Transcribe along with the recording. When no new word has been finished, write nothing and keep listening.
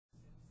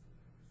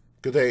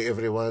Good day,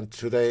 everyone.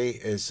 Today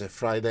is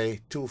Friday,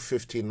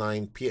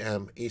 2:59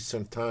 p.m.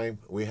 Eastern Time.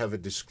 We have a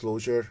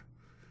disclosure.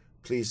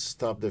 Please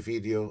stop the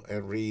video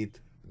and read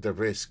the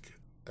risk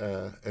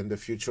and the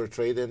future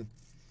trading.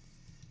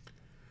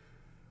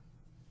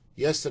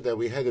 Yesterday,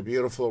 we had a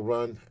beautiful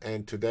run,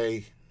 and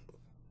today,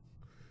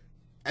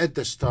 at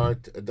the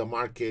start, the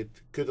market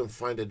couldn't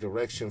find a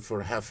direction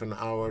for half an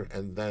hour,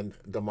 and then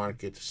the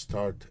market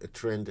started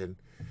trending.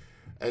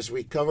 As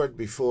we covered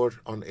before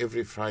on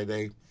every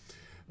Friday,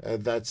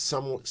 that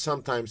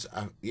sometimes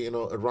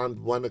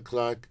around 1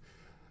 o'clock,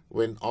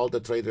 when all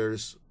the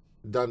traders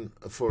done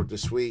for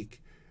this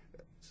week,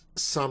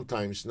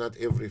 sometimes, not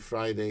every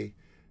Friday,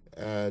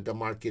 the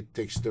market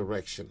takes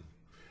direction,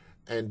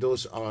 and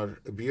those are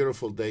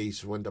beautiful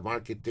days when the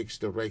market takes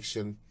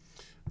direction.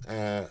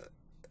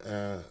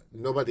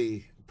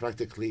 Nobody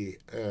practically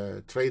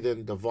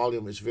trading. The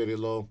volume is very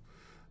low,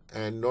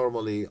 and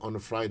normally on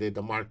a Friday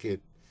the market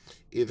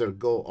either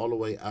go all the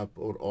way up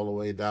or all the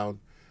way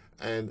down.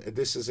 And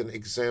this is an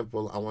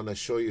example I want to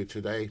show you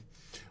today,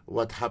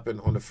 what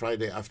happened on a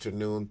Friday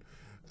afternoon.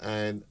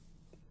 And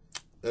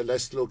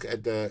let's look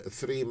at the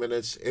 3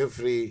 minutes.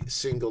 Every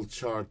single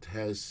chart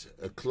has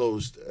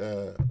closed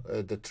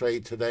the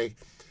trade today,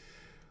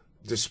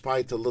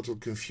 despite a little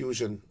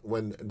confusion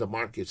when the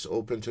markets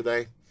open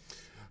today.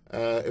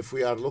 If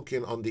we are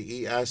looking on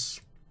the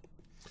ES,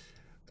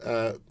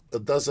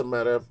 it doesn't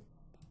matter.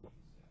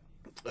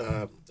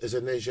 As a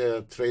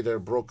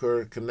NinjaTrader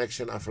broker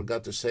connection, I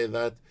forgot to say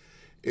that.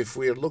 If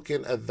we're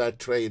looking at that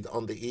trade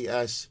on the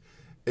ES,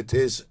 it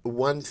is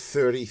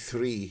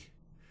 133.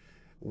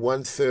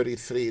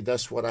 133,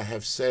 that's what I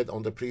have said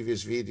on the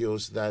previous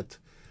videos, that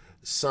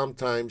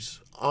sometimes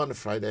on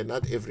Friday,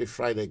 not every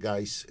Friday,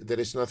 guys, there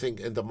is nothing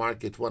in the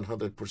market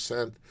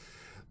 100%,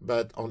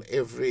 but on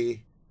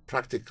every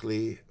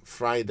practically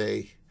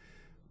Friday,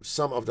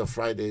 some of the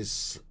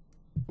Fridays,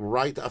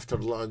 right after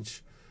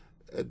lunch,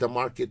 the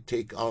market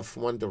take off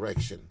one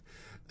direction.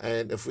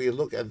 And if we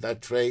look at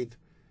that trade,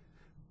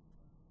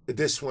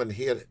 this one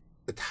here,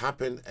 it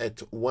happened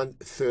at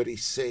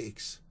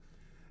 136,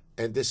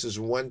 and this is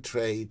one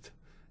trade,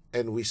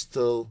 and we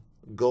still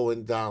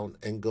going down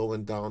and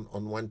going down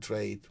on one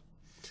trade.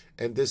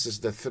 And this is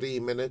the 3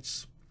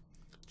 minutes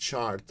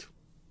chart.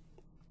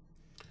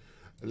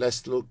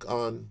 Let's look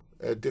on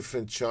a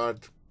different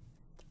chart.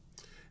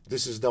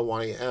 This is the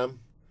YM.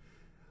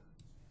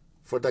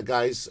 For the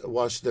guys who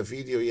watched the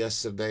video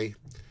yesterday,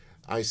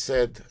 I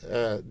said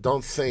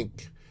don't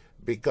think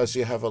because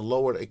you have a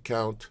lower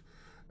account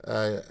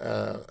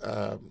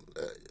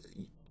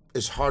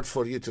it's hard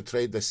for you to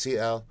trade the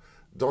CL.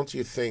 Don't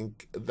you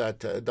think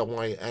that the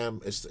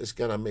YM is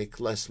gonna make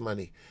less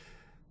money?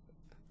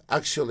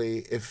 Actually,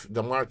 if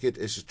the market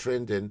is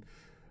trending,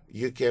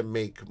 you can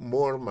make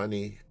more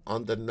money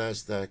on the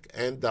Nasdaq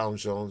and Dow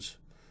Jones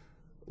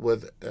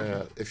with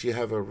if you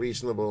have a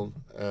reasonable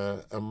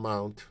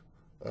amount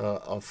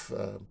of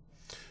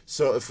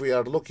so if we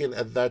are looking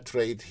at that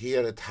trade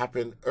here, it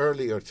happened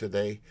earlier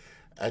today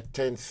at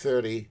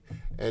 10:30,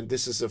 and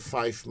this is a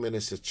 5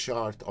 minutes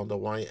chart on the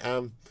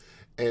YM,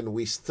 and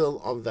we still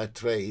on that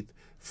trade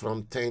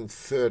from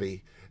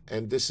 10:30,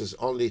 and this is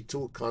only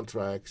 2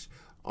 contracts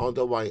on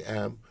the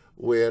YM,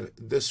 where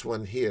this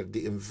one here,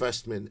 the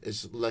investment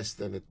is less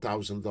than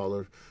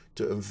 $1,000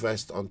 to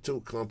invest on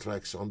 2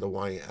 contracts on the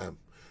YM.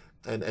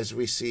 And as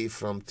we see,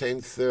 from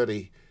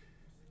 10:30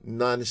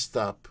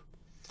 non-stop.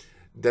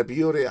 The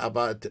beauty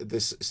about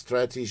this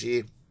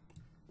strategy,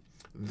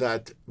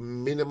 that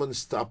minimum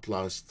stop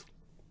loss,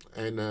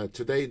 and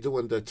today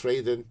doing the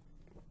trading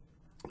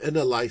in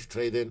a live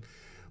trading,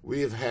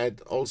 we've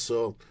had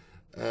also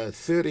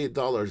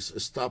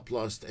 $30 stop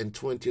loss and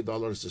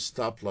 $20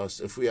 stop loss.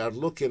 If we are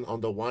looking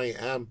on the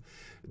YM,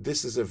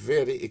 this is a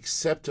very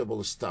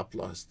acceptable stop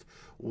loss.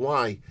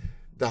 Why?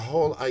 The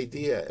whole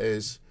idea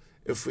is,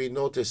 if we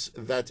notice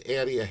that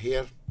area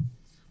here,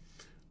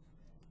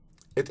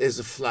 it is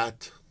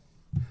flat,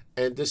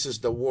 and this is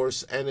the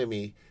worst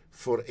enemy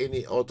for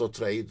any auto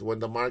trade when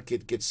the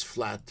market gets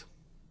flat.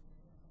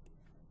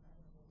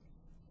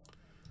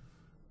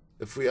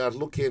 If we are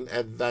looking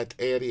at that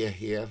area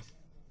here,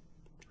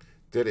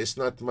 there is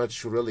not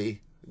much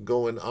really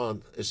going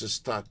on. It's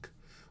stuck.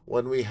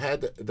 When we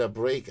had the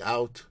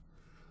breakout,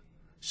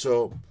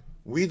 so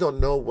we don't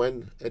know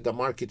when the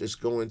market is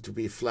going to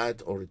be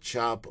flat or a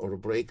chop or a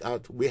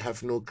breakout. We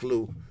have no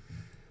clue.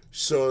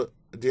 So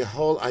the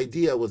whole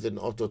idea within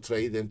auto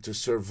trading to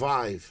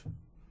survive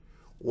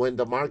when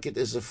the market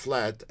is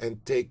flat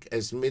and take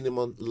as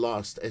minimum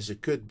loss as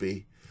it could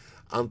be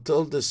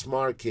until this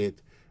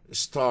market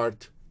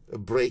start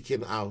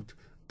breaking out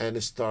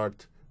and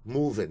start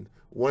moving.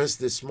 Once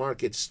this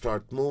market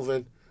start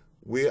moving,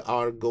 we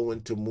are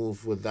going to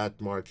move with that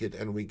market,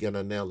 and we're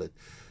gonna nail it.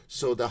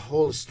 So the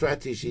whole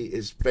strategy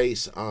is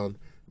based on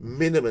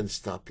minimum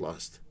stop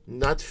loss,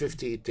 not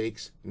 50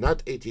 ticks,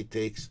 not 80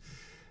 ticks.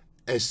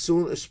 As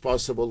soon as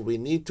possible, we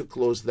need to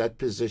close that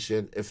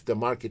position if the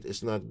market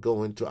is not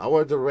going to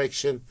our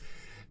direction.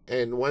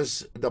 And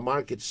once the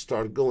market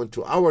start going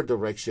to our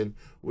direction,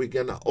 we're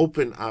gonna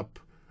open up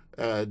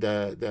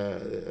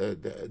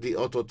the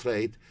auto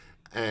trade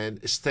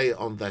and stay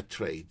on that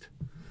trade.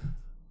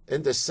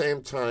 In the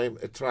same time,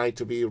 try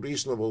to be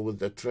reasonable with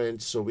the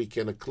trend so we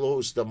can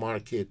close the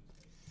market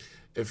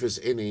if there's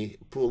any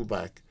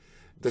pullback.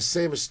 The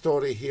same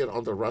story here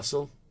on the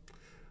Russell.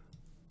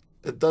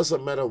 It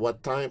doesn't matter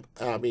what time,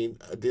 I mean,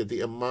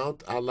 the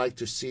amount. I like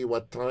to see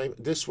what time.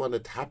 This one,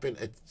 it happened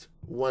at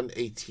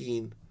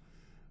 1:18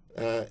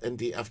 in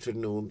the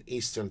afternoon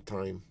Eastern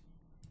time.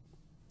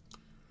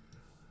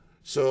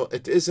 So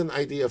it is an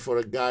idea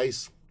for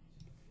guys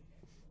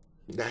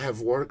that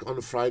have work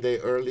on Friday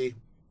early.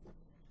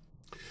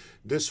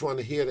 This one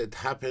here, it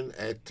happened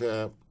at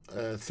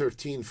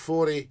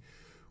 13:40.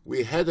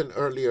 We had an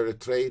earlier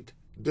trade,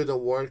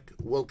 didn't work.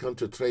 Welcome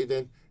to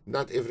trading.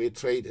 Not every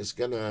trade is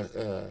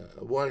gonna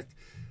work.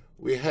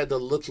 We had a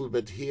little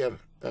bit here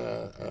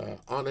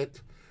on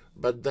it,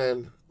 but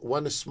then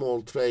one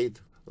small trade,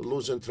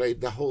 losing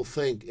trade, the whole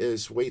thing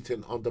is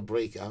waiting on the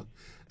breakout.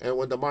 And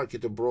when the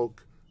market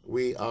broke,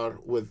 we are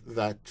with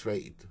that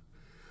trade.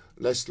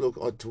 Let's look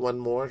at one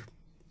more,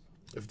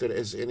 if there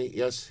is any.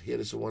 Yes, here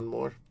is one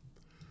more.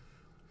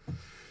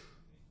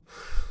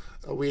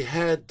 We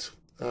had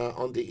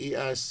on the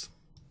ES,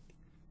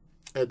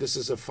 this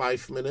is a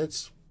 5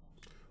 minutes.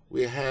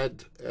 We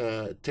had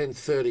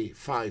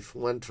 10:35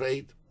 one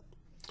trade.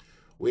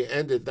 We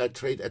ended that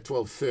trade at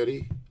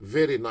 12:30.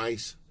 Very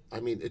nice. I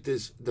mean, it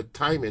is the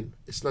timing.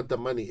 It's not the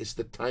money. It's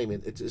the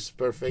timing. It is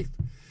perfect.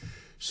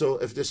 So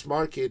if this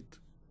market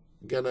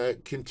gonna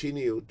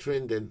continue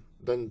trending,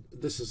 then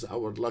this is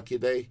our lucky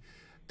day.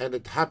 And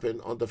it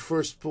happened on the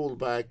first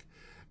pullback.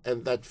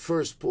 And that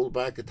first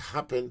pullback, it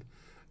happened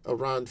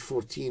around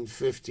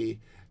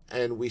 14:50.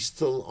 And we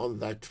still on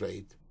that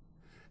trade.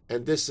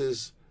 And this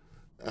is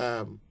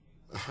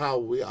how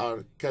we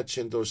are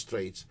catching those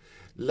trades.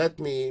 Let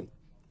me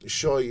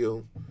show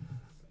you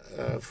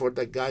for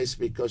the guys,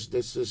 because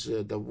this is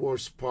the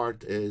worst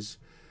part is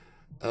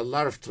a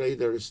lot of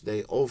traders,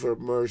 they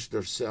over-merge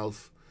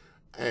themselves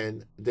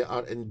and they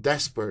are in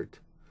desperate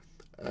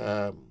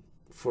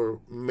for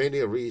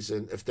many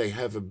reasons. If they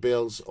have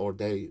bills or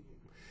they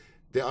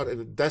are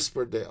in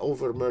desperate, they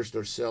over-merge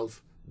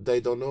themselves. They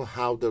don't know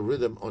how the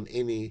rhythm on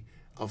any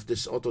of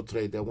this auto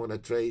trade they want to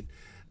trade,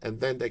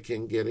 and then they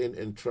can get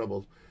in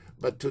trouble.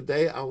 But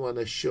today I want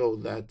to show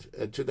that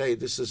today,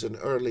 this is an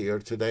earlier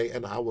today,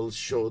 and I will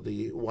show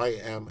the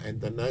YM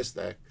and the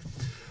NASDAQ.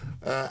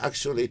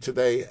 Actually,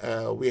 today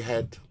we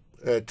had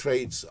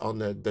trades on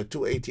the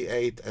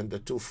 288 and the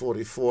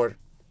 244.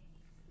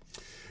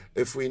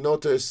 If we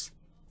notice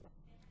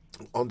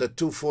on the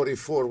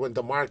 244, when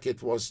the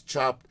market was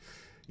chopped,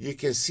 you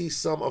can see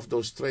some of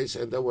those trades,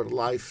 and they were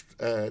live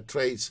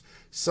trades.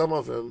 Some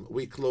of them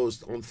we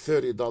closed on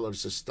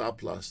 $30 a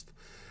stop loss.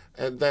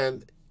 And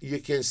then you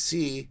can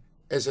see,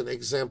 as an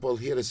example,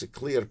 here is a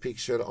clear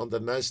picture on the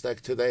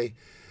NASDAQ today.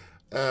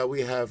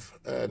 We have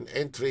an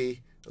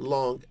entry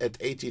long at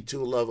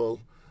 82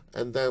 level,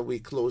 and then we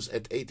close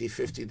at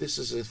 80.50. This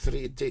is a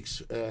 3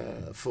 ticks,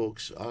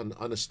 folks, on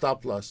a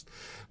stop loss.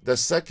 The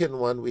second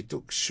one we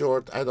took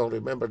short. I don't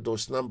remember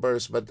those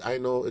numbers, but I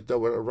know they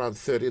were around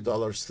 $30,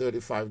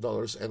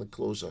 $35 and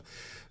closer.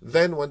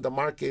 Then when the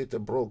market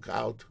broke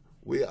out,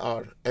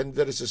 and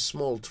there is a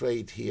small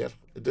trade here.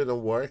 It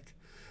didn't work.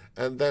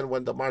 And then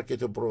when the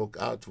market broke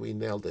out, we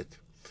nailed it.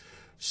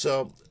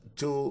 So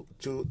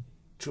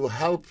to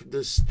help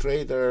this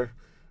trader,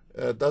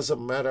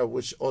 doesn't matter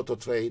which auto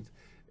trade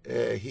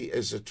he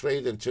is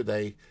trading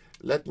today.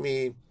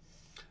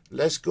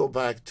 Let's go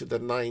back to the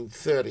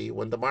 9:30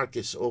 when the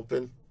market's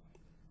open.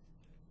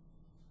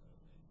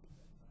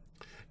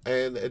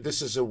 And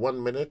this is a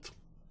 1 minute.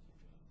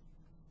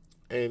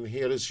 And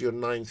here is your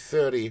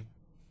 9:30.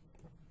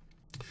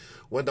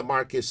 When the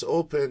market's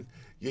open,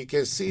 you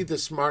can see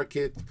this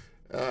market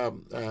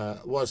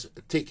was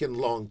taken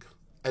long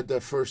at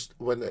the first,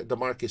 when the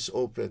market's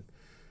open.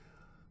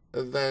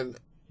 And then,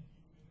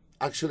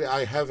 actually,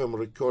 I have them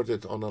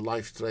recorded on a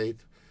live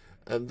trade.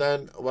 And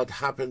then what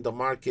happened, the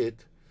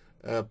market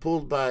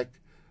pulled back,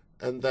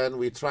 and then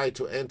we tried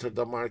to enter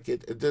the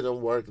market. It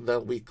didn't work.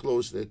 Then we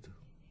closed it.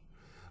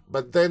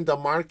 But then the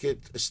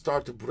market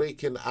started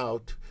breaking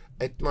out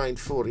at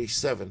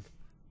 9:47.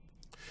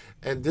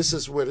 And this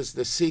is where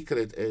the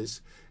secret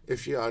is.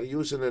 If you are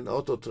using an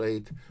auto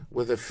trade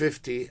with a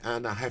 50,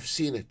 and I have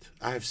seen it.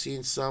 I have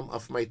seen some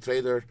of my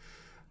traders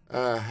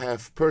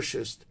have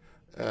purchased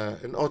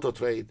an auto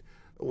trade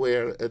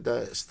where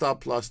the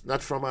stop loss,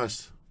 not from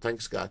us,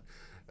 thanks God,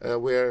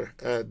 where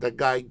the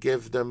guy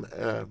gave them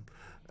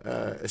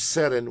a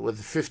setting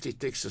with 50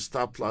 ticks of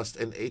stop loss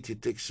and 80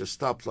 ticks of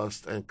stop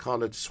loss and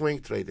call it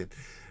swing trading.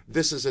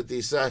 This is a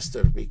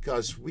disaster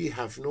because we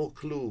have no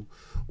clue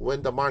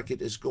when the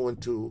market is going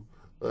to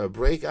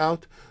break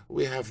out.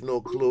 We have no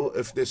clue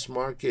if this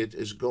market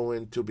is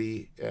going to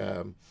be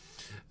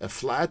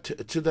flat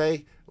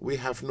today. We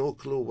have no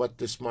clue what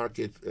this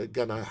market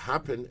gonna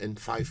happen in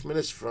 5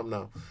 minutes from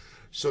now.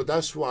 So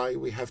that's why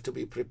we have to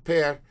be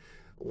prepared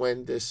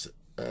when this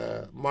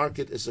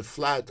market is a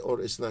flat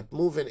or is not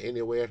moving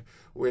anywhere,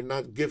 we're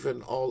not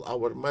given all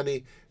our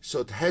money, so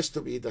it has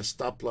to be the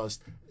stop loss.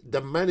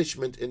 The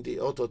management in the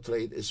auto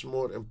trade is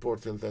more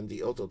important than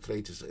the auto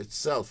trade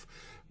itself,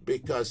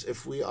 because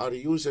if we are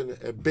using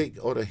a big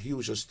or a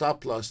huge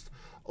stop loss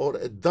or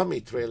a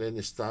dummy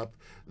trailing stop,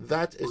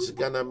 that is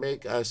gonna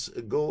make us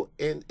go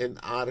in and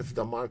out of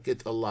the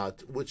market a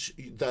lot, which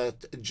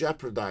that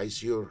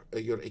jeopardize your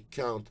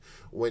account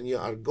when you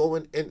are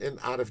going in and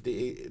out of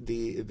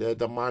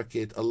the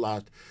market a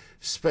lot,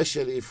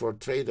 especially for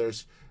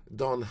traders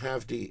don't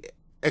have the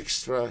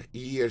extra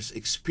years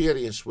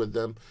experience with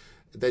them.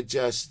 They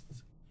just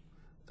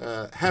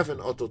have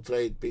an auto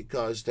trade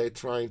because they're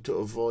trying to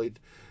avoid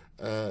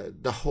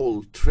the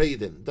whole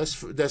trading.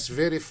 That's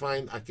very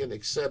fine. I can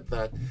accept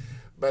that,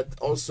 but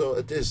also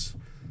it is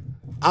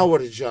our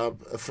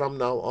job from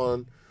now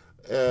on.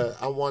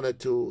 I wanted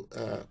to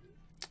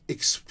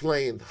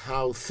explain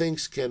how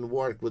things can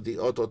work with the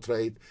auto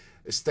trade.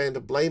 Instead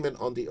of blaming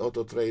on the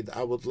auto trade,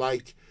 I would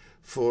like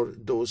for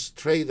those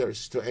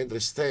traders to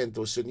understand,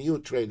 those new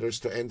traders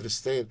to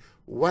understand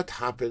what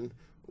happened,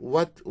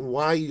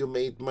 why you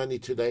made money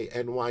today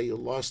and why you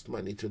lost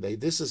money today.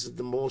 This is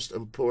the most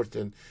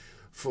important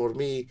for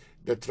me,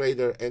 the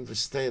trader,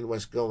 understand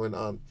what's going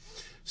on.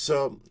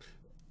 So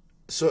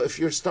if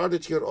you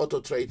started your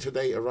auto trade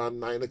today around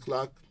 9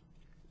 o'clock,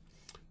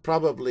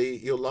 probably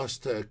you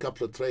lost a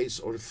couple of trades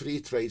or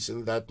 3 trades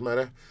in that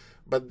matter.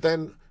 But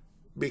then,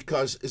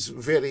 because it's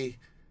very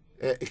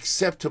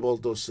acceptable,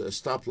 those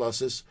stop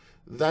losses,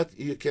 that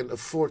you can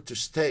afford to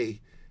stay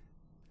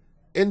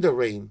in the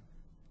rain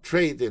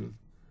trading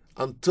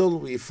until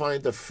we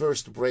find the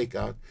first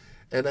breakout.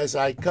 And as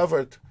I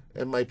covered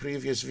in my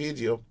previous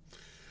video,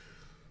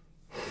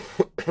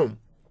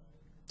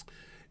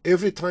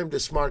 every time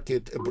this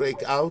market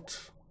break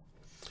out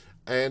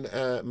and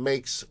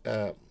makes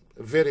a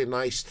very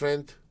nice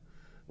trend,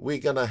 we're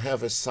gonna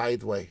have a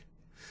sideway,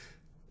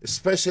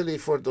 especially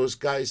for those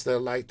guys that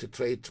like to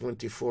trade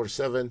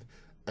 24/7.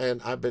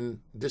 And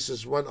this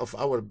is one of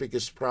our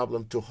biggest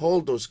problem, to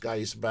hold those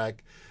guys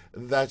back,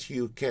 that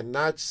you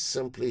cannot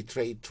simply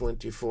trade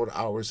 24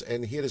 hours.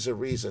 And here is a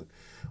reason.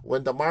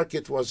 When the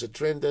market was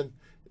trending,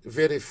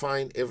 very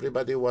fine,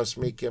 everybody was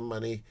making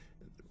money,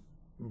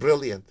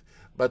 brilliant.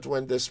 But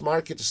when this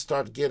market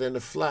start getting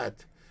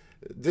flat,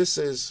 this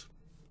is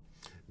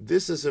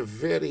a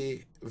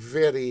very,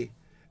 very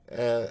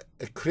a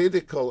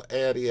critical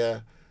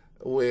area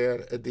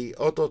where the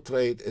auto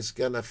trade is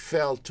gonna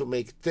fail to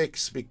make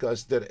ticks,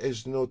 because there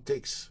is no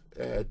ticks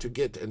to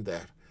get in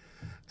there.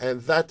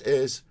 And that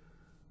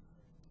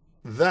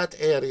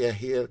area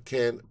here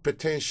can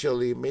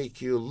potentially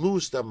make you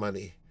lose the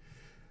money.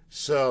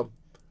 So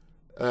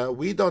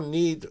we don't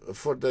need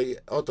for the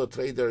auto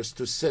traders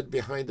to sit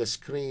behind the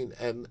screen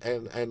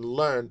and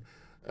learn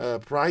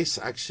price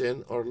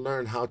action or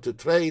learn how to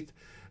trade,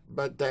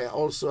 but they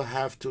also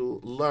have to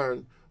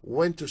learn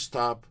when to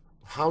stop,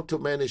 how to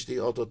manage the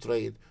auto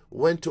trade,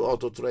 when to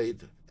auto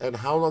trade, and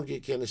how long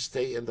you can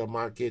stay in the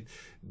market.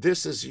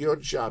 This is your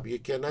job. You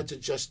cannot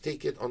just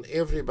take it on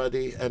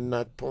everybody and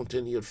not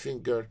pointing your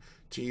finger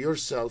to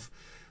yourself.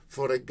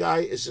 For a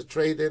guy is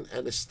trading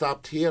and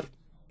stopped here,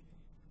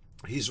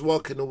 he's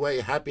walking away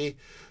happy.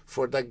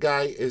 For the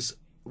guy is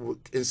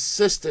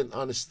insistent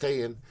on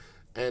staying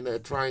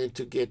and trying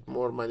to get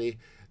more money,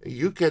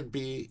 you can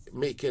be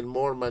making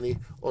more money,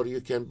 or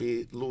you can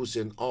be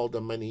losing all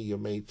the money you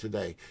made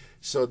today.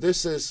 So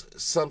this is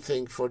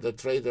something for the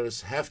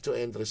traders have to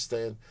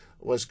understand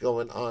what's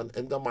going on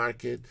in the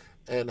market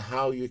and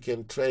how you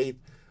can trade.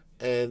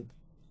 And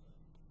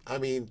I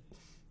mean,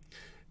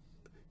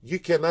 you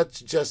cannot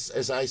just,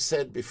 as I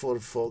said before,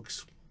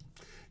 folks,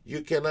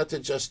 you cannot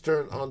just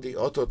turn on the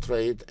auto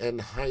trade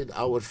and hide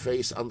our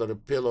face under a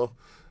pillow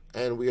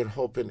and we're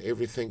hoping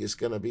everything is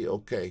going to be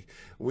okay.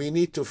 We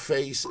need to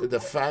face the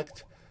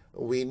fact.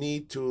 We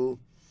need to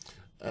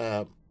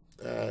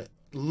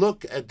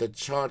look at the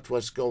chart,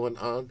 what's going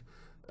on.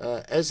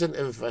 As an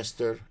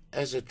investor,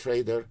 as a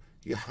trader,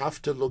 you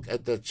have to look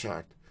at the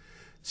chart.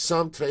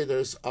 Some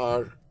traders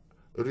are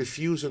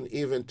refusing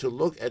even to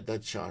look at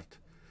that chart,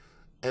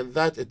 and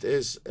that it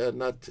is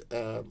not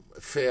a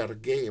fair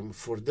game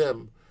for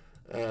them.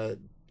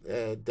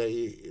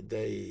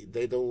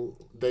 They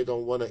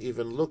don't want to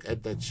even look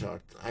at that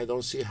chart. I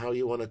don't see how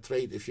you want to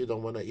trade if you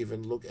don't want to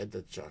even look at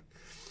that chart.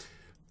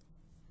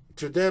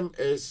 To them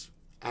is,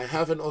 I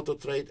have an auto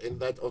trade and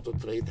that auto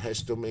trade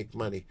has to make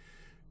money.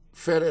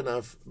 Fair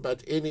enough,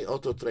 but any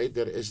auto trade,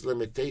 there is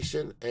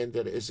limitation and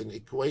there is an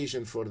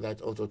equation for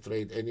that auto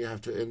trade, and you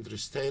have to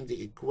understand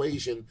the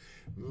equation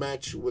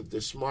match with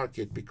this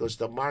market, because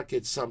the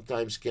market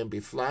sometimes can be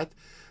flat,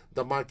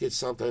 the market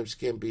sometimes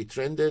can be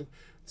trending,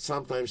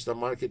 sometimes the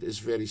market is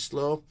very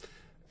slow,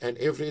 and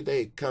every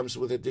day comes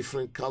with a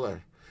different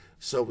color.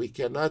 So we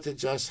cannot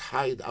just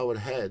hide our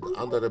head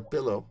under a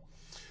pillow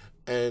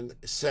and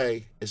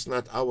say it's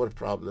not our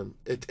problem.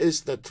 It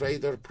is the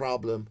trader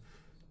problem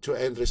to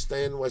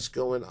understand what's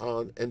going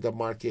on in the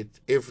market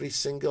every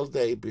single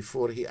day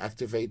before he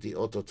activates the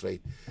auto trade.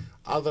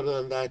 Other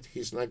than that,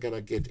 he's not going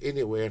to get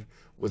anywhere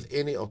with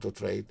any auto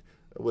trade,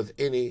 with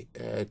any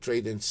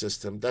trading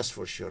system, that's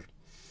for sure.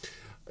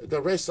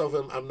 The rest of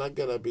them, I'm not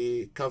going to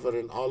be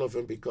covering all of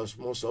them because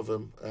most of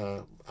them,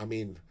 I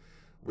mean,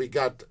 we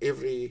got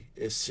every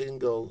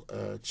single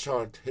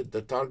chart hit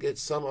the target.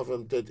 Some of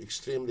them did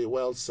extremely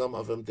well. Some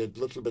of them did a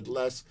little bit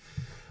less.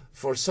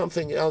 For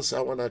something else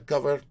I want to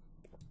cover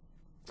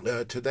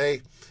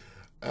today,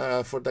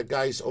 for the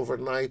guys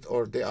overnight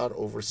or they are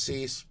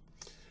overseas,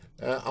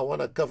 I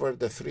want to cover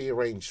the 3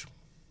 range.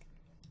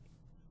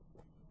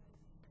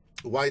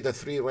 Why the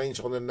 3 range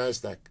on the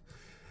NASDAQ?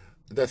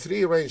 The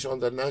 3 range on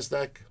the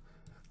NASDAQ,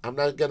 I'm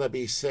not going to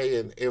be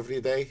saying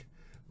every day,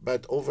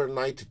 but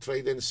overnight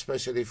trading,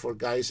 especially for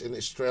guys in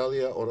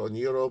Australia or in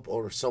Europe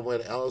or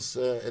somewhere else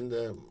in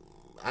the,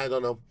 I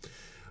don't know.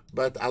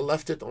 But I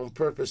left it on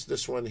purpose,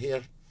 this one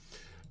here,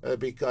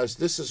 because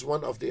this is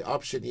one of the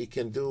options you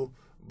can do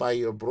by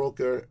your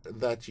broker,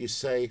 that you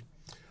say,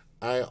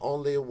 I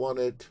only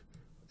wanted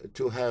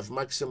to have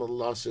maximum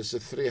losses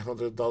of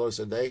 $300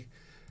 a day.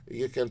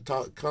 You can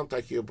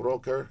contact your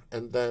broker,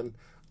 and then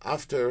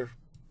after,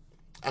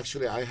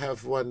 actually I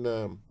have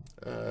one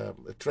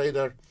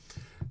trader,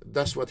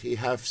 that's what he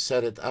have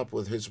set it up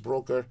with his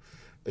broker,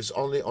 is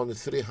only on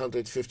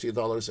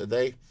 $350 a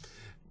day.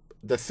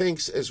 The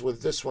things is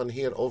with this one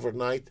here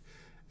overnight,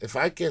 if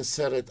I can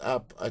set it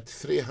up at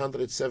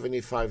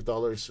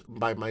 $375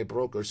 by my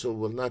broker, so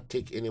will not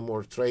take any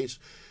more trades,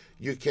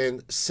 you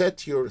can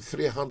set your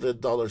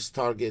 $300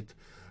 target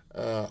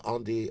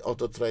on the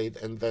auto trade,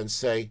 and then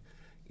say,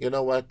 you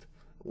know what,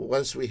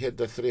 once we hit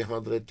the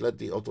 300, let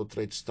the auto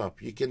trade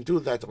stop. You can do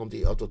that on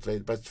the auto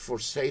trade, but for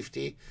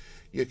safety,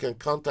 you can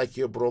contact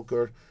your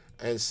broker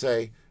and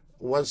say,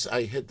 once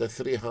I hit the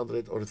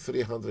 300 or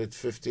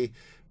 350,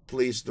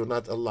 please do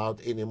not allow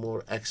any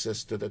more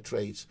access to the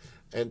trades.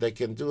 And they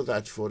can do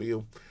that for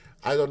you.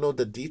 I don't know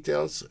the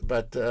details,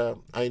 but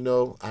I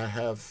know I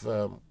have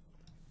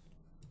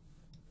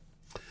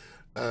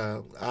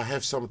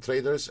some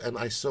traders, and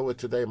I saw it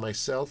today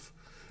myself.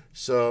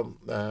 So,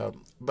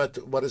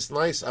 but what is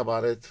nice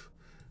about it,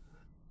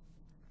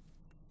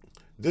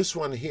 this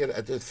one here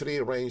at the 3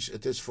 range,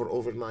 it is for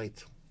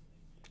overnight,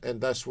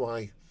 and that's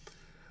why.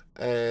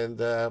 And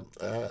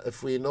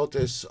if we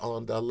notice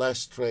on the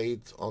last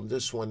trade on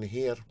this one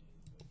here,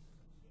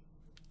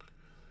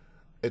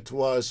 it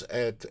was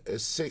at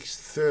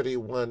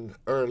 6:31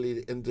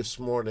 early in this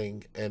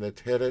morning, and it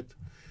hit it.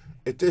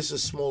 It is a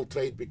small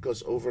trade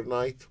because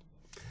overnight,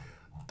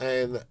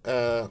 and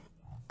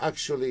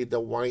actually the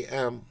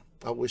YM,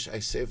 I wish I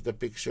saved the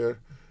picture,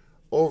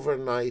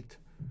 overnight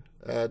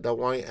the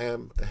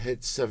YM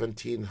hit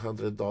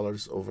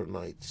 $1,700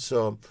 overnight.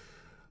 So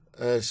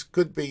it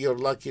could be your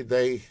lucky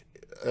day,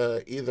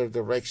 either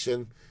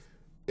direction.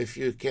 If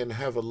you can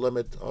have a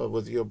limit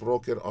with your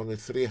broker on a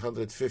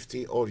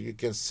 350, or you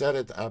can set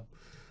it up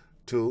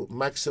to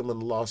maximum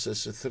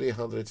losses of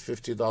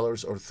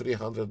 $350 or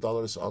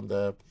 $300 on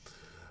the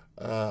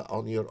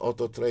on your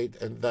auto trade,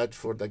 and that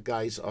for the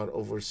guys are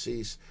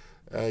overseas,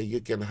 you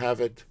can have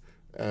it,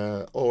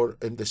 or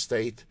in the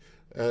state,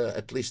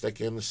 at least I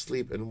can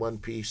sleep in one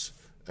piece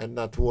and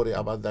not worry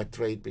about that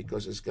trade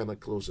because it's going to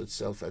close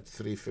itself at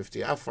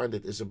 350. I find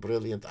it is a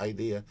brilliant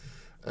idea,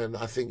 and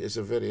I think it's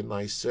a very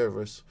nice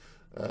service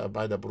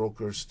by the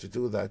brokers to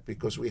do that,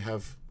 because we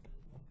have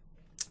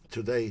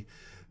today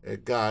a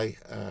guy,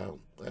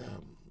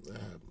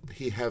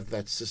 he have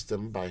that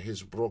system by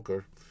his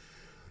broker.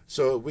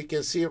 So we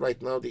can see right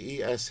now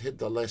the ES hit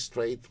the last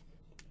trade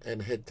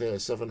and hit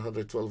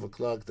 712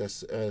 o'clock.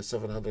 That's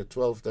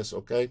 712. That's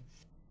okay.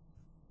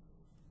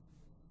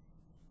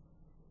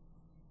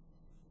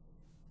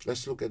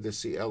 Let's look at the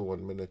CL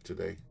 1 minute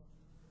today.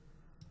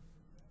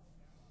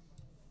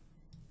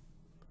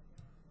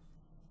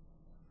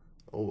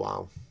 Oh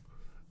wow.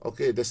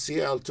 Okay, the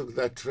CL took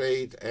that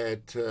trade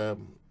at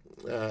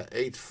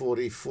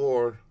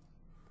 8:44,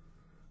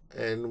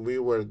 and we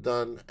were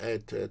done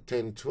at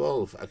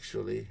 10:12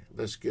 actually.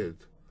 That's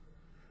good.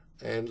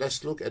 And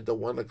let's look at the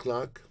 1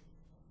 o'clock.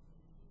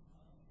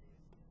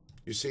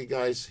 You see,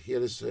 guys,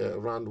 here is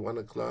around 1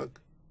 o'clock.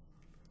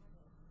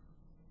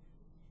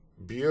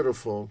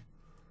 Beautiful.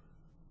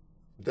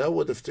 That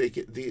would have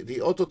taken, the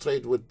auto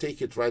trade would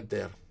take it right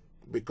there,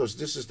 because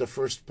this is the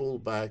first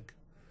pullback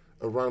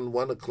around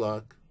 1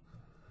 o'clock.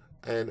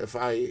 And if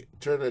I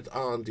turn it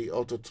on, the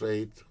auto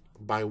trade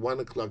by 1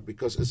 o'clock,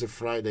 because it's a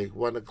Friday,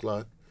 1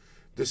 o'clock,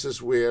 this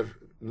is where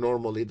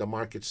normally the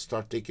markets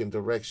start taking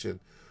direction,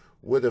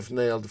 would have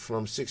nailed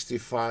from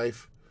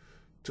 65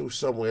 to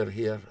somewhere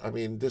here. I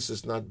mean, this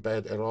is not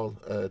bad at all,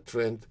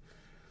 trend.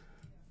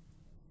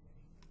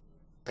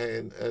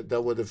 And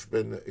that would have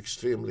been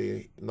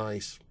extremely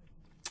nice.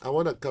 I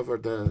want to cover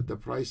the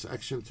price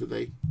action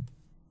today.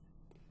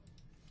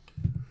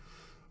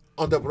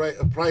 On the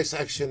price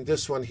action,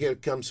 this one here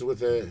comes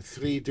with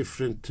 3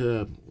 different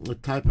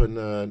type of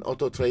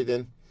auto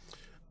trading,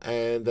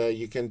 and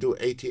you can do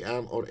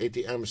ATM or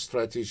ATM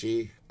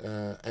strategy,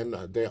 and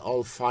they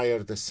all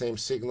fire the same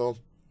signal.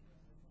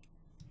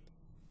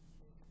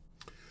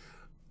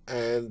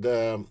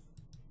 And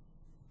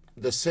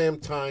the same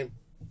time,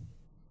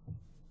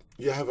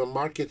 you have a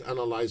market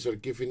analyzer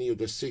giving you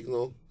the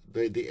signal,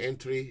 the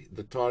entry,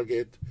 the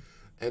target,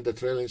 and the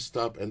trailing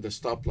stop and the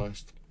stop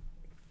loss.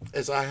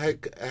 As I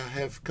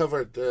have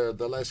covered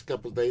the last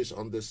couple days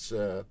on this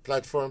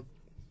platform,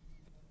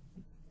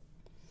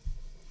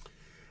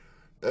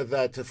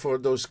 that for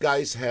those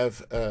guys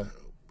have a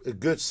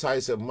good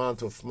size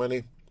amount of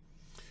money.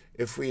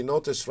 If we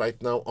notice right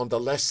now on the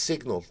last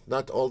signal,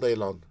 not all day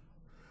long,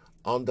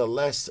 on the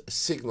last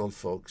signal,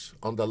 folks,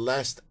 on the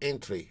last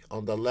entry,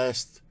 on the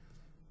last,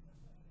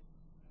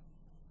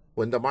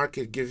 when the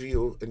market gives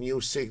you a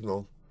new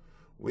signal,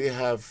 we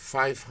have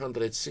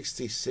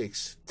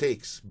 566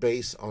 takes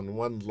based on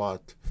one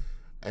lot.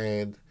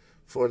 And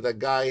for the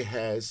guy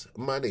has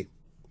money,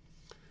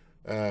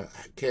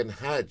 can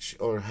hedge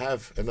or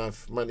have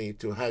enough money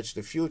to hedge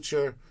the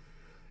future,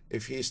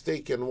 if he's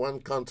taken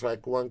one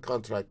contract,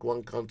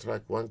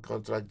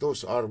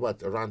 those are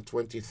what, around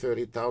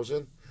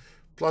 20,000-30,000.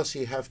 Plus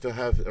you have to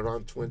have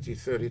around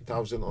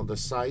 20,000-30,000 on the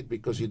side,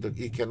 because you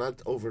cannot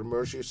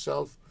overmerge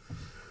yourself.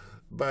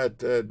 But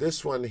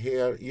this one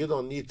here, you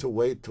don't need to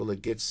wait till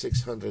it gets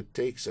 600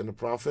 takes in a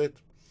profit,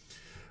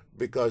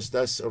 because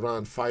that's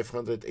around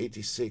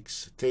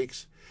 586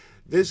 takes.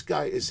 This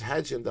guy is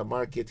hedging the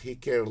market. He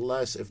cares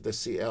less if the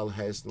CL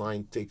has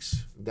 9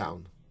 ticks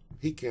down.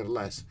 He cares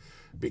less,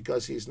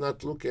 because he's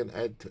not looking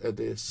at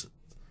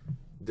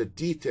the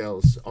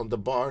details on the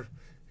bar.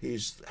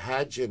 He's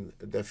hedging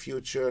the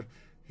future.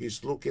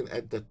 He's looking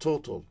at the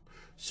total.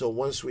 So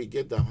once we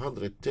get the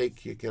 100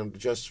 tick, you can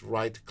just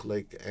right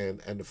click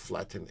and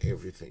flatten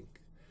everything.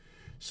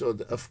 So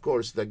of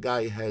course the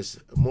guy has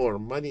more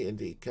money in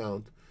the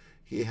account.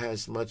 He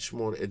has much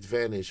more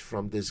advantage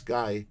from this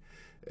guy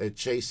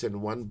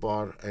chasing one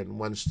bar and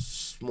one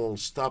small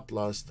stop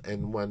loss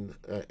and one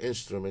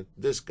instrument.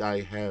 This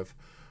guy have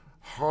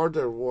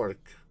harder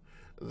work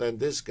than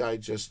this guy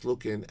just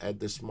looking at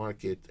this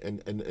market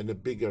and in a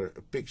bigger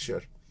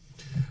picture.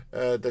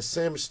 The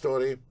same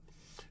story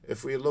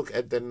if we look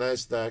at the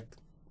NASDAQ.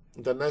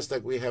 The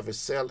NASDAQ, we have a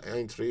sell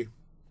entry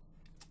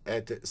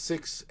at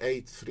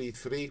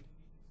 6833.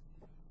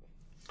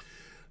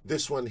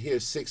 This one here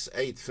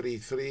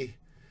 6833,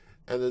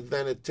 and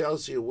then it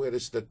tells you where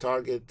is the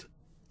target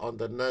on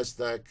the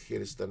NASDAQ.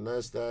 Here is the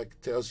NASDAQ,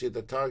 tells you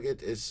the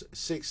target is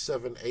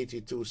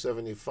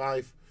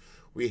 6782.75.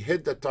 We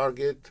hit the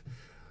target.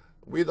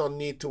 We don't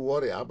need to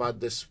worry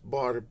about this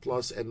bar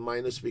plus and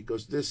minus,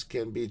 because this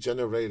can be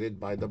generated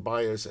by the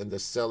buyers and the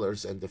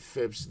sellers and the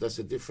fibs. That's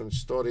a different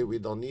story. We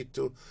don't need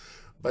to,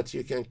 but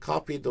you can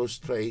copy those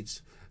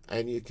trades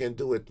and you can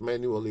do it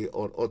manually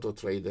or auto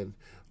trading.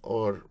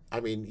 Or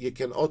I mean, you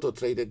can auto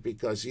trade it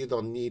because you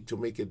don't need to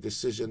make a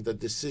decision. The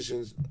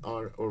decisions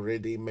are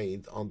already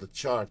made on the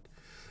chart.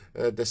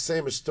 The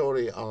same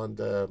story on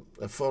the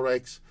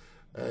Forex.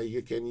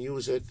 You can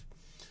use it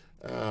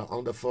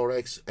on the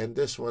Forex, and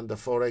this one, the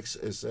Forex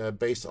is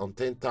based on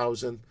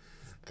 10,000,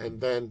 and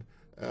then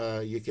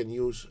you can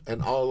use,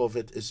 and all of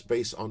it is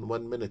based on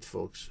 1 minute,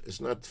 folks.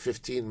 It's not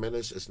 15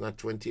 minutes, it's not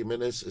 20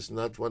 minutes, it's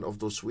not one of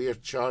those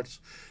weird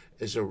charts.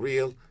 It's a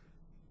real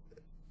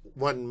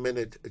 1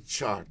 minute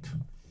chart.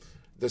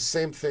 The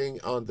same thing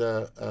on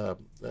the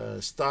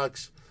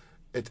stocks.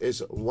 It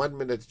is a 1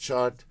 minute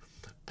chart,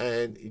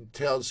 and it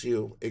tells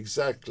you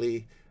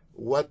exactly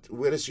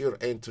where is your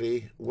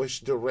entry, which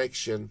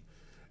direction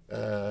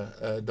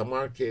the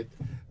market.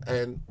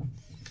 And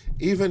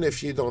even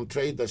if you don't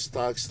trade the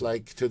stocks,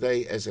 like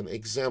today as an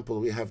example,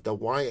 we have the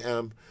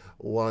YM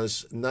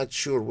was not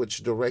sure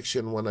which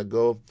direction want to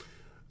go,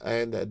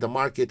 and the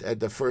market at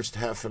the first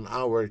half an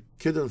hour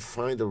couldn't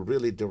find a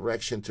really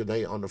direction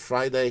today on a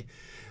Friday.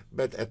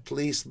 But at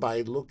least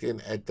by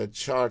looking at the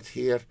chart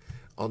here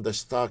on the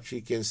stocks,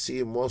 you can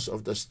see most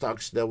of the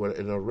stocks that were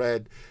in a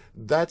red.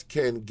 That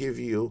can give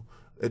you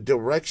a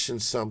direction.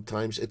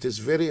 Sometimes it is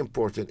very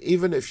important,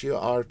 even if you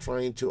are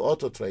trying to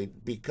auto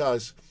trade,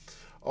 because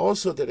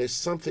also there is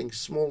something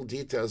small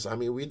details. I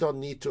mean, we don't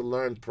need to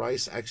learn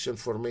price action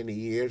for many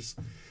years.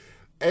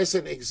 As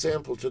an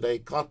example, today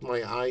caught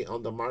my eye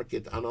on the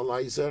market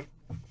analyzer,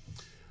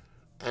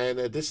 and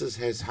this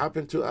has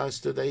happened to us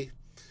today,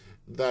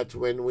 that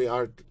when we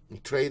are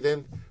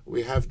trading,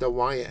 we have the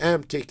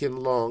YM taking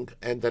long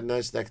and the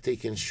NASDAQ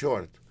taking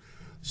short,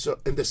 so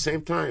in the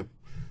same time.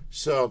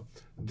 So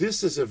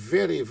this is a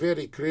very,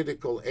 very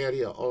critical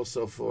area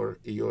also for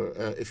your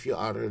if you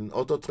are an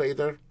auto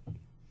trader.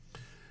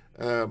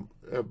 A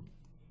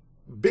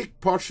big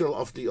portion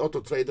of the auto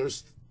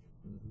traders,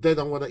 they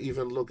don't want to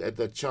even look at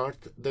the chart.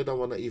 They don't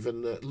want to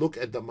even look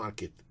at the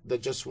market. They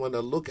just want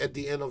to look at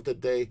the end of the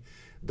day,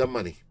 the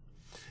money.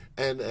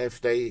 And if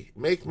they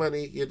make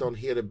money, you don't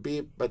hear a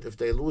beep. But if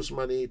they lose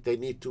money, they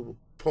need to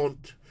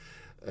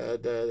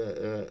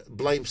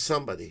blame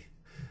somebody.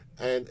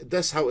 And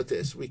that's how it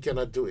is. We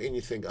cannot do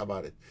anything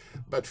about it.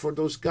 But for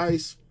those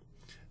guys,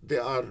 they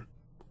are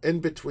in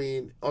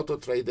between auto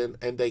trading,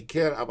 and they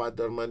care about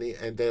their money,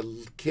 and they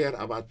care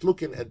about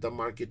looking at the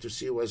market to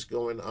see what's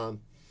going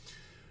on.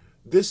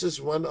 This is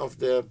one of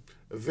the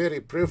very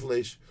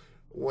privileged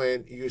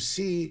when you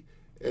see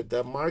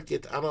the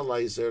market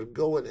analyzer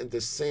going in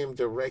the same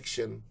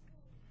direction.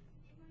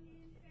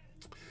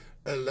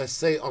 Let's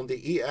say on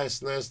the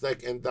ES,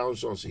 NASDAQ, and Dow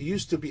Jones. It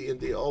used to be in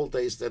the old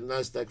days that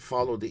NASDAQ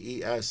followed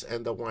the ES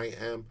and the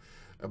YM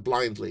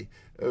blindly.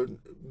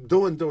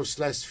 During those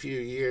last few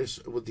years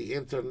with the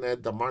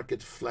internet, the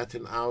market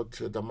flattened out,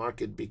 the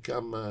market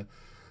become,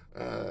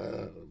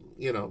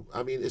 you know,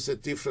 I mean, it's a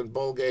different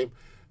ball game.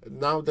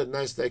 Now the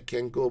NASDAQ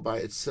can go by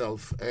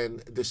itself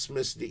and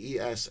dismiss the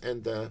ES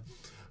and the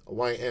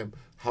YM.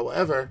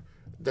 However,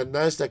 the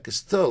NASDAQ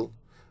still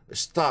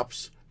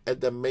stops at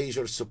the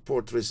major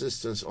support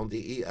resistance on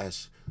the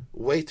ES,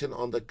 waiting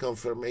on the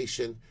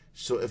confirmation.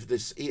 So if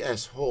this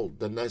ES hold,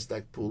 the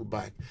NASDAQ pull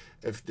back.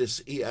 If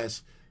this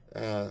ES,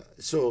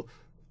 so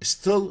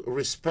still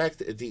respect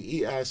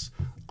the ES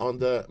on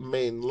the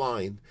main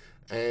line.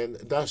 And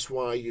that's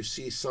why you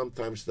see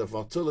sometimes the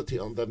volatility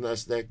on the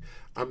NASDAQ.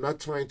 I'm not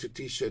trying to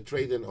teach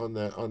trading on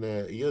a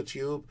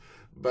YouTube,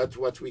 but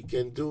what we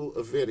can do,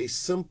 very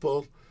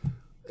simple.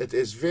 It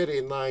is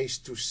very nice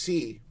to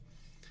see.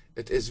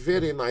 It is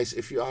very nice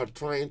if you are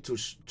trying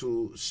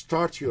to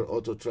start your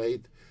auto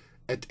trade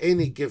at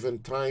any given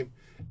time.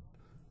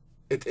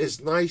 It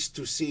is nice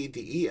to see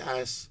the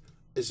ES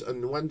is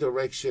in one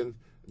direction,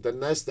 the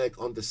NASDAQ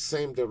on the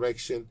same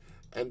direction,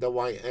 and the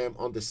YM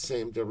on the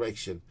same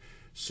direction.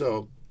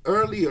 So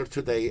earlier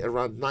today,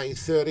 around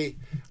 9:30,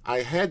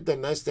 I had the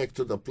NASDAQ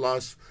to the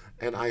plus,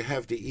 and I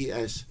have the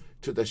ES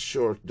to the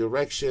short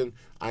direction.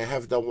 I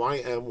have the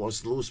YM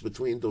was loose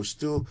between those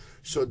two.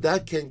 So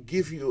that can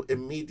give you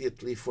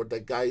immediately, for the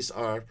guys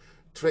are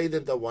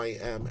trading the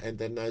YM and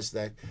the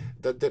NASDAQ,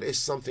 that there is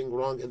something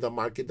wrong in the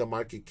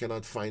market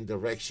cannot find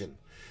direction.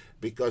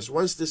 Because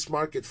once this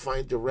market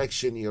find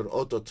direction, your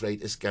auto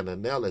trade is gonna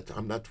nail it.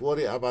 I'm not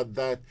worried about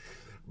that.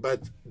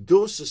 But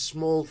those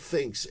small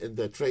things in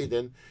the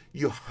trading,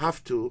 you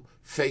have to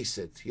face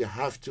it. You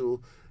have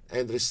to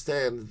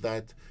understand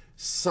that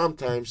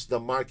sometimes the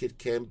market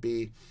can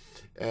be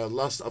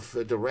lost of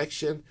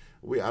direction.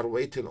 We are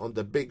waiting on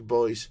the big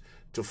boys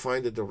to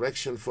find a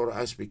direction for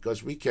us,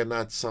 because we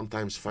cannot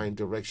sometimes find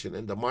direction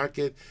in the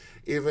market.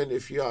 Even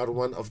if you are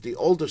one of the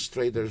oldest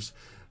traders,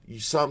 you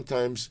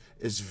sometimes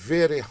it's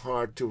very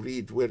hard to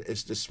read where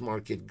is this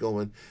market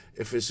going,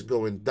 if it's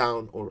going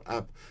down or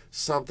up.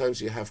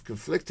 Sometimes you have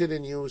conflicting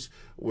news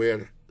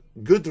where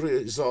good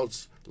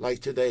results like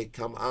today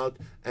come out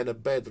and a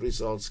bad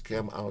results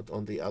come out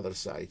on the other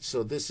side.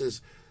 So this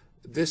is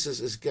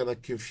gonna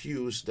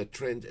confuse the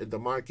trend in the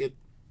market.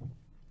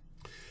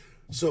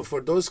 So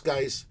for those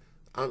guys,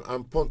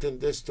 I'm pointing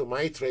this to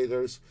my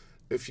traders.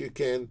 If you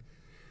can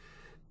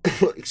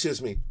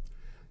excuse me,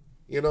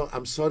 you know,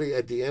 I'm sorry,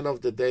 at the end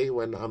of the day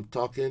when I'm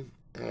talking,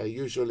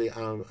 usually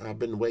I've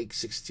been awake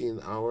 16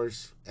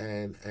 hours,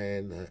 and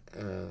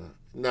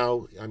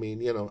now, I mean,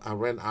 you know, I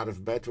ran out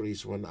of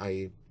batteries when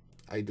I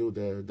do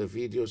the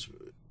videos.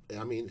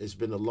 I mean, it's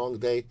been a long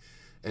day,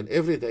 and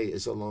every day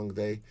is a long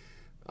day.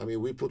 I mean,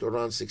 we put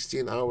around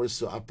 16 hours,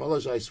 so I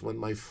apologize when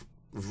my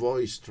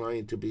voice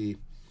trying to be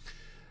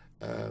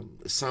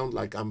sound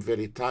like I'm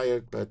very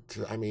tired, but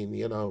I mean,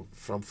 you know,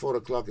 from 4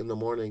 o'clock in the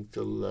morning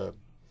till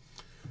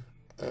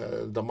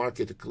the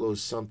market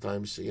close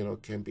sometimes, you know,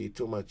 can be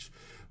too much.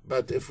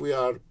 But if we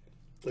are,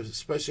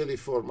 especially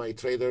for my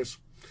traders,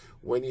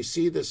 when you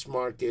see this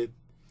market,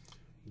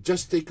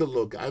 just take a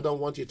look. I don't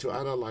want you to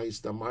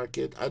analyze the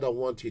market. I don't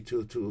want you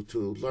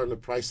to learn the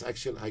price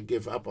action. I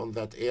give up on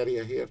that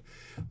area here.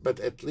 But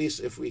at least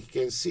if we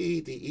can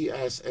see the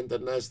ES and the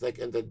NASDAQ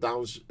and the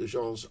Dow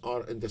Jones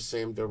are in the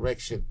same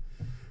direction,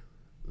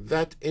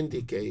 that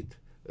indicate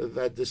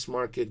that this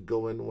market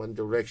go in one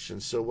direction.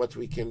 So what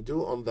we can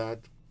do on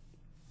that,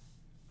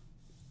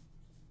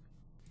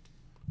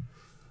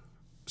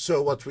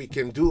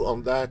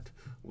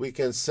 we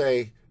can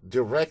say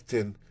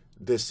directing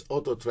this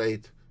auto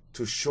trade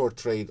to short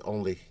trade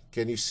only.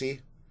 Can you see?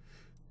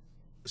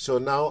 So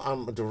now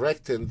I'm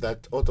directing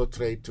that auto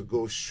trade to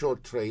go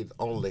short trade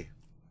only.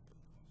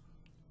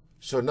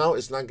 So now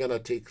it's not gonna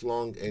take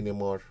long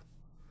anymore.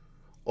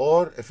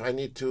 Or if I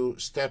need to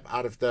step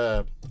out of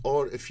the,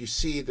 or if you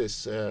see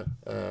this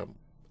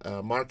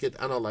market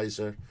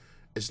analyzer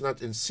is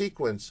not in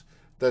sequence,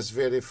 that's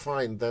very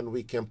fine. Then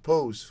we can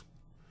pause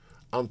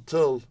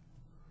until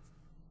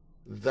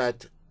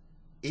that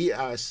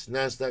ES,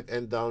 NASDAQ,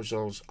 and Dow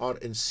Jones are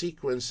in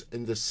sequence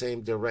in the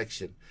same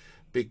direction,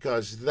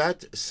 because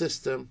that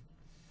system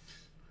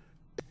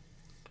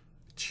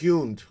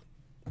tuned,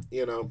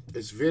 you know,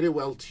 is very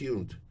well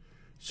tuned.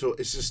 So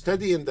it's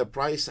studying the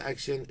price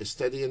action, it's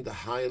studying the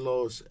high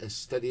lows, it's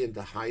studying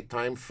the high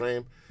time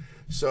frame.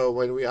 So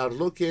when we are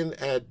looking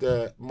at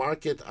the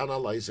market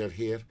analyzer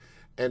here,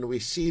 and we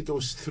see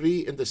those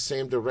three in the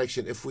same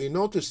direction, if we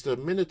noticed a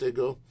minute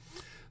ago,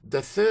 the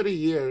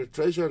 30-year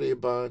Treasury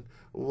bond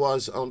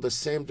was on the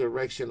same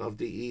direction of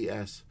the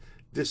ES.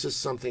 This is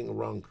something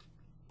wrong.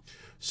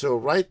 So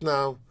right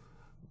now,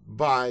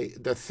 by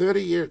the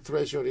 30-year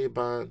Treasury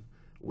bond,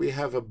 we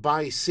have a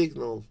buy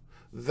signal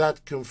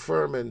that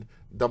confirming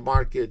the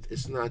market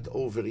is not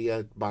over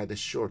yet by the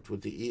short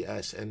with the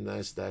ES and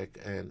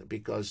NASDAQ, and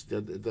because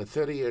the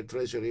 30-year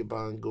Treasury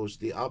bond goes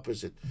the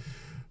opposite.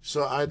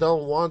 So I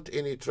don't want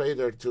any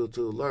trader to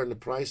learn the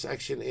price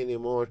action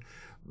anymore,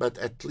 but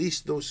at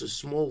least those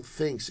small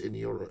things in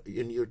your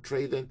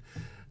trading,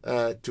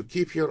 to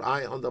keep your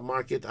eye on the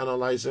market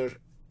analyzer.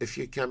 If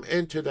you come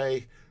in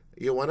today,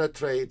 you want to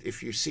trade,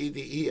 if you see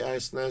the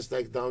ES,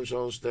 NASDAQ, Dow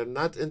Jones, they're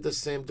not in the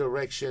same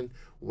direction,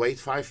 wait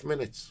 5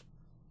 minutes.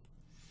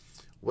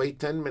 Wait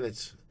 10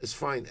 minutes. It's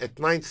fine. At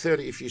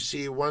 9:30, if you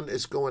see one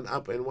is going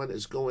up and one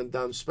is going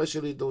down,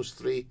 especially those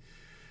three,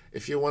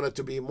 if you want it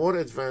to be more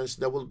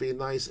advanced, that will be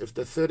nice if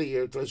the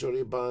 30-year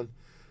Treasury bond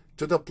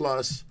to the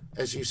plus,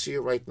 as you see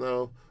right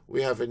now,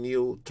 we have a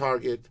new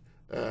target,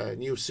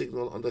 new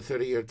signal on the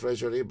 30-year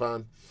Treasury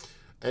bond.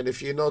 And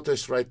if you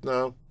notice right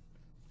now,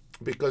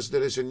 because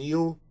there is a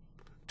new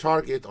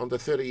target on the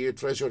 30-year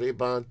Treasury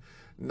bond,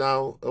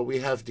 now we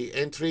have the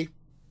entry.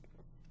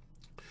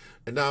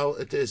 And now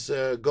it is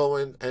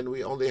going, and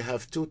we only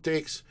have 2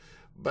 ticks,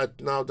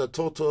 but now the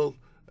total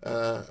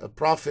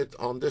profit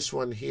on this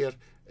one here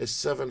is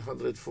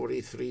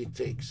 743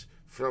 ticks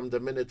from the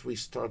minute we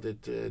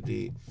started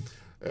the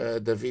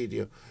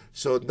video.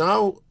 So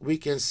now we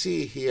can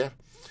see here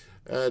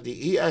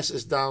the ES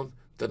is down,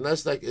 the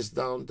NASDAQ is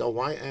down, the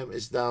YM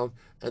is down,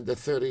 and the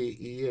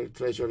 30-year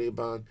Treasury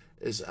bond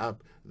is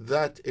up.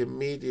 That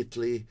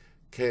immediately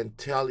can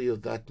tell you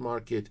that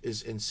market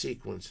is in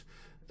sequence.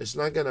 It's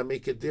not going to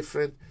make it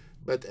different,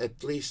 but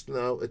at least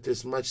now it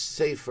is much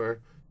safer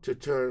to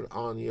turn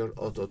on your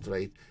auto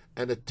trade,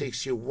 and it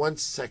takes you 1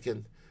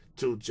 second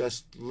to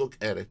just look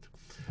at it.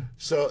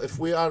 So if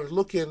we are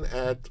looking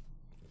at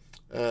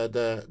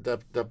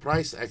the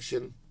price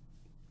action,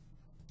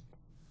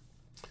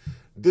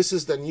 this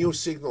is the new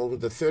signal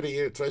with the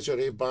 30-year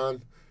Treasury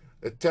bond.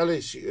 It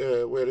tells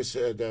you where is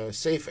the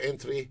safe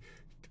entry,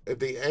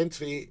 the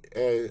entry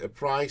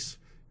price.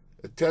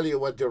 Tell you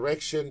what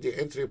direction. The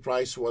entry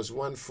price was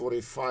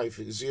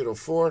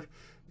 145.04.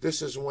 This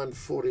is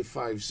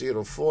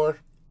 145.04.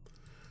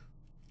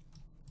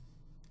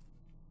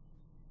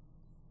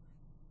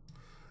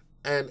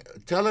 And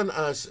telling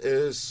us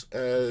is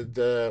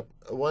the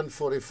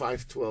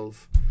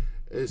 145.12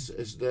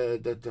 is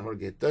the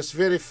target. That's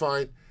very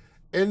fine.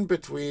 In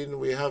between,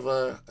 we have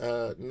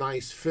a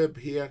nice fib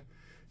here.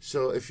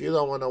 So if you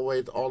don't want to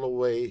wait all the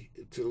way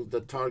till the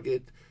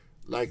target,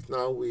 like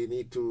now we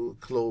need to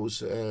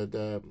close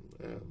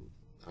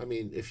I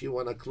mean, if you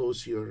want to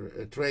close your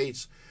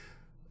trades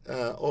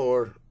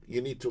or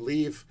you need to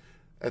leave,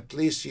 at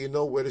least you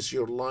know where is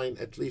your line.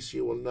 At least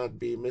you will not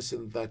be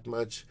missing that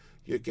much.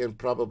 You can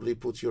probably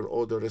put your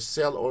order, a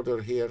sell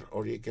order here,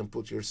 or you can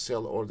put your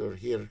sell order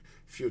here,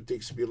 few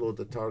ticks below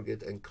the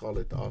target, and call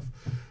it off.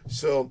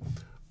 So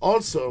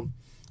also,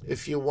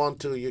 if you want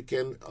to, you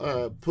can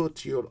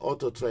put your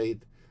auto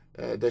trade,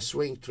 the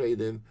swing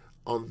trading,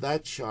 on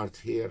that chart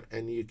here,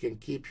 and you can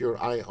keep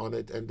your eye on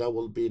it, and that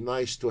will be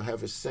nice to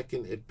have a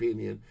second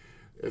opinion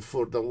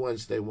for the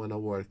ones they want to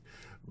work.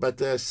 But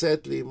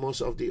sadly,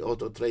 most of the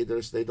auto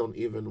traders, they don't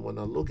even want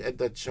to look at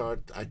that chart.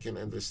 I can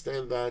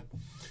understand that.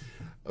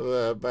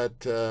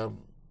 But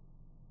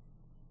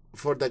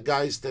for the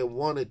guys that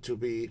want it to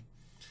be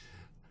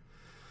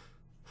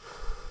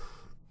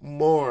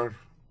more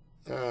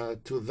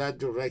to that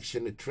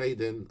direction of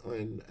trading,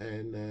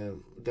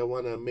 and they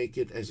want to make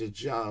it as a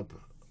job,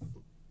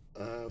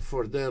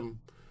 for them,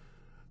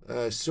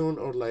 soon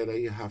or later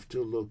you have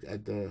to look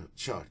at the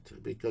chart,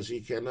 because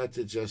you cannot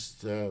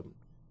just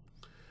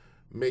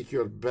make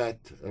your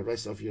bet the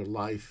rest of your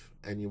life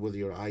and with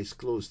your eyes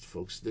closed,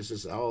 folks. This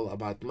is all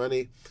about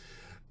money,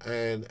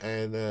 and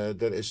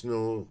there is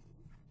no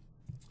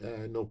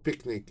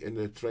picnic in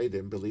the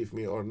trading, believe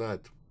me or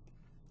not.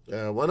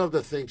 One of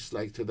the things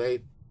like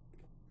today,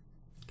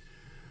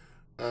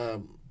 I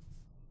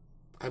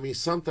mean,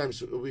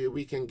 sometimes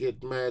we can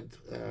get mad.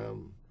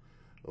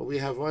 We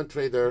have one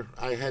trader,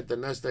 I had the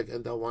NASDAQ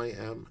and the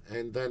YM,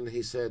 and then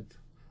he said,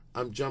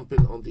 I'm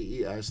jumping on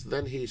the ES.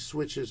 Then he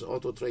switches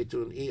auto trade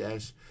to an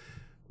ES.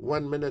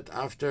 1 minute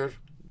after,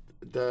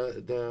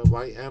 the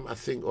YM, I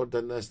think, or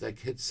the NASDAQ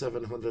hit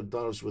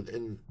 $700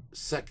 within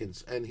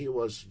seconds, and he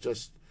was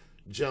just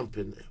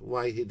jumping.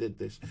 Why he did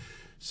this?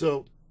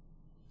 So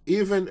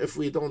even if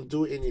we don't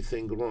do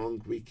anything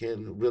wrong, we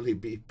can really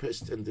be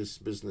pissed in this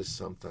business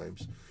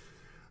sometimes.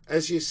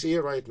 As you see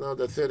right now,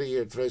 the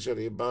 30-year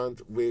Treasury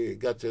bond, we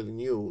got a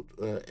new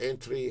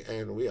entry,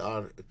 and we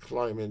are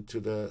climbing to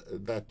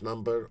that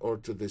number or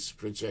to this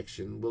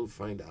projection. We'll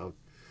find out.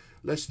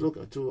 Let's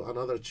look to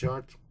another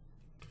chart.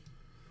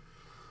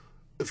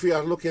 If we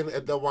are looking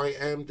at the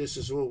YM, this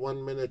is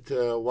 1 minute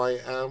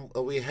YM.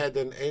 We had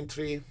an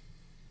entry.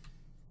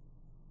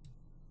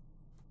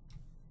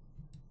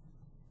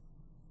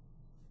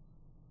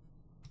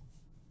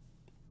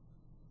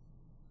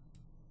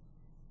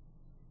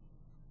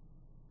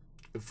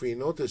 If we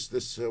notice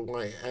this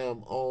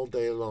YM all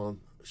day long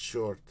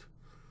short,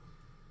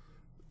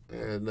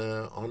 and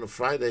on a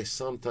Friday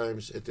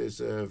sometimes it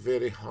is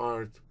very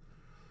hard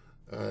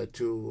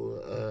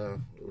to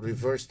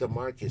reverse the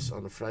markets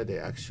on a Friday.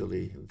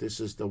 Actually, this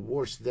is the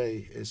worst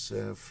day, is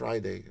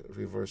Friday,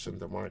 reversing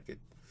the market,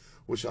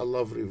 which I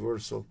love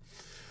reversal.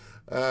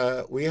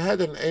 We had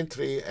an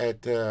entry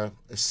at a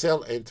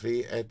sell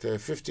entry at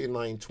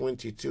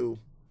 59.22,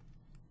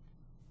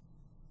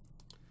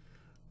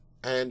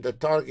 and the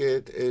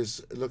target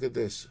is, look at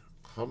this,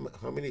 how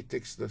many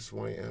ticks this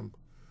YM?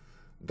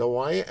 The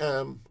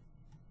YM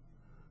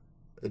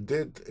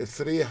did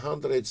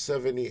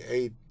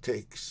 378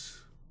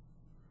 ticks,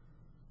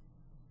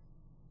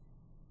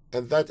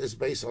 and that is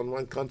based on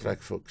one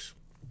contract, folks.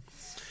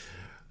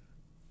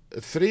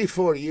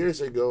 3-4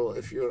 years ago,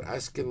 if you're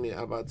asking me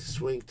about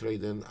swing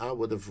trading, I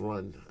would have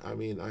run. I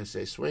mean, I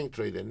say swing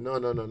trading, no.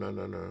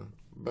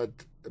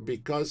 But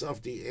because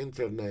of the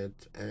internet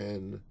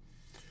and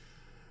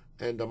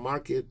the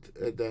market,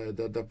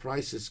 the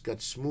prices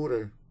got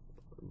smoother,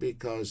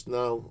 because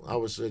now, I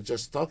was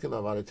just talking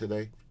about it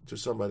today to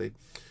somebody,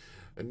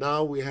 and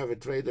now we have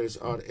traders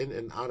are in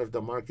and out of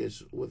the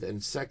markets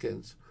within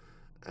seconds,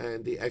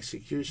 and the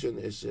execution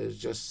is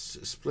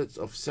just splits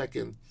of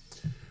second.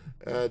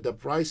 The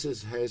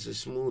prices has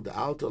smoothed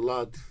out a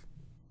lot.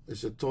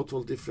 It's a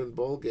total different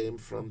ball game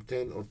from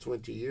 10 or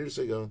 20 years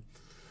ago.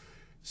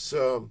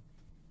 So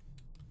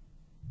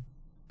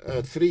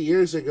 3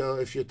 years ago,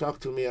 if you talk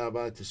to me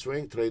about the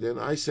swing trading,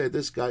 I say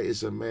this guy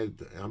is a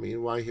mad. I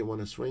mean, why he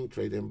want to swing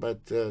trading?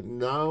 But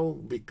now,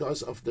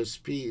 because of the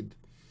speed,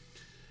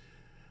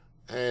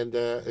 and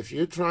if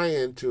you're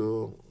trying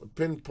to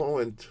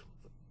pinpoint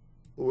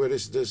where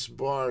is this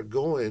bar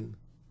going,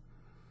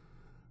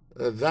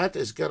 that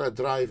is gonna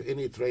drive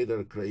any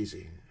trader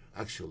crazy,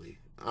 actually.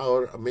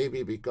 Or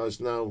maybe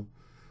because now,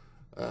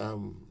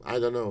 I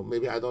don't know,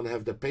 maybe I don't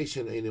have the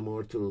patience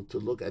anymore to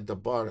look at the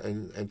bar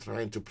and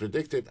trying to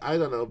predict it. I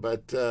don't know,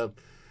 but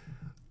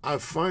I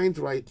find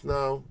right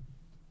now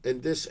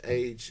in this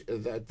age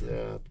that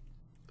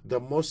the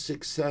most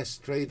success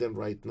trading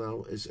right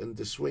now is in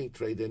the swing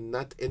trading,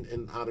 not in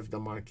and out of the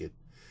market.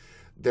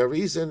 The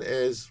reason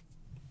is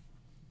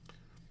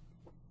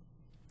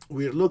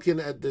we're looking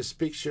at this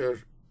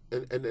picture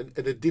in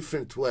a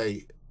different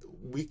way.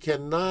 We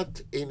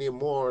cannot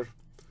anymore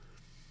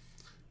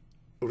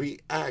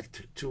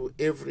react to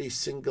every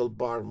single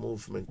bar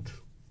movement.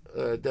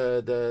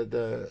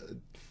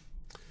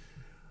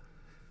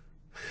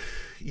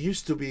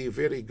 Used to be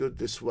very good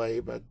this way,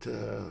 but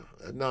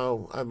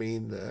now, I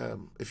mean,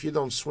 if you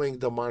don't swing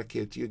the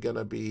market, you're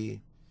gonna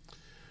be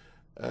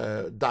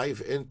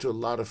dive into a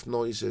lot of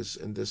noises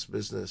in this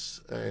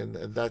business, and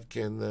that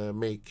can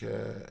make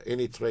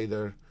any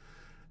trader,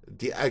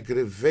 the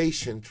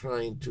aggravation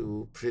trying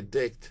to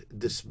predict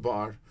this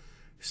bar,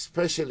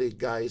 especially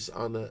guys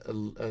on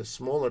a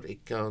smaller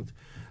account,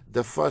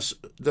 the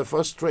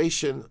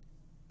frustration,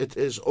 it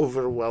is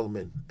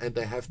overwhelming, and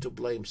they have to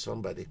blame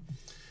somebody.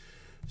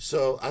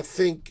 So I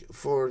think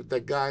for the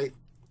guy,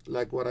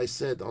 like what I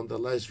said on the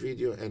last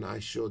video and I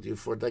showed you,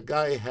 for the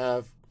guy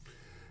have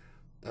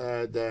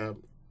the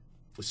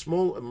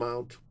small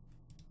amount,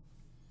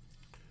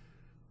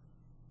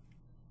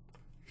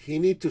 he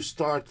need to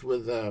start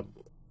with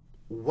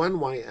one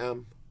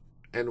YM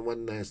and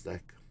one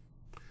NASDAQ.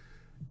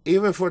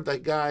 Even for the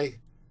guy,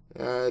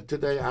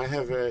 today I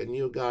have a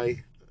new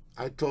guy.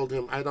 I told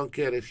him, I don't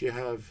care if you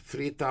have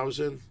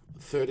 3,000,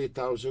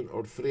 30,000,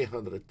 or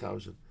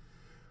 300,000.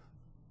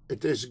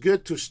 It is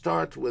good to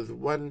start with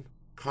one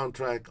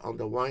contract on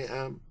the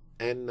YM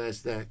and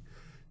NASDAQ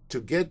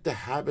to get the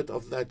habit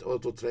of that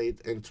auto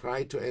trade and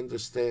try to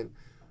understand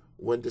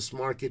when this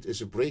market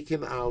is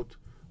breaking out,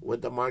 when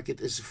the market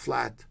is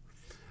flat,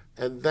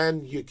 and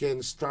then you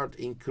can start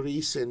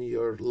increasing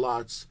your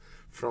lots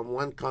from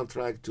one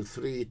contract to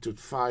 3 to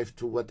 5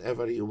 to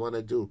whatever you want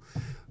to do.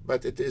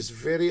 But it is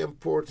very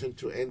important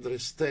to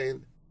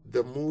understand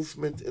the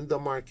movement in the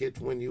market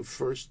when you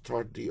first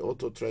start the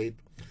auto trade,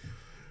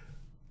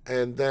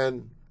 and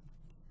then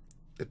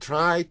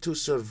try to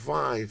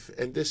survive.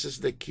 And this is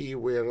the key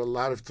where a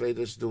lot of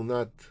traders do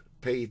not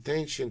pay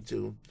attention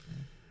to,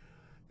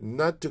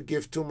 not to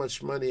give too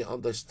much money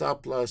on the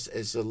stop loss,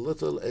 as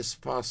little as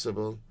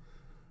possible,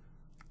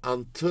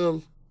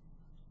 until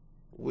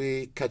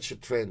we catch a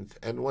trend.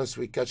 And once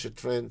we catch a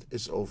trend,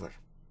 it's over.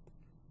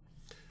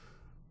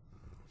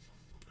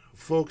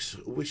 Folks,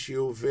 wish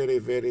you very,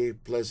 very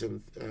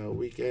pleasant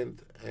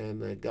weekend,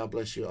 and God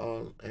bless you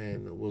all,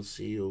 and we'll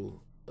see you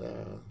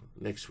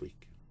next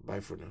week. Bye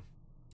for now.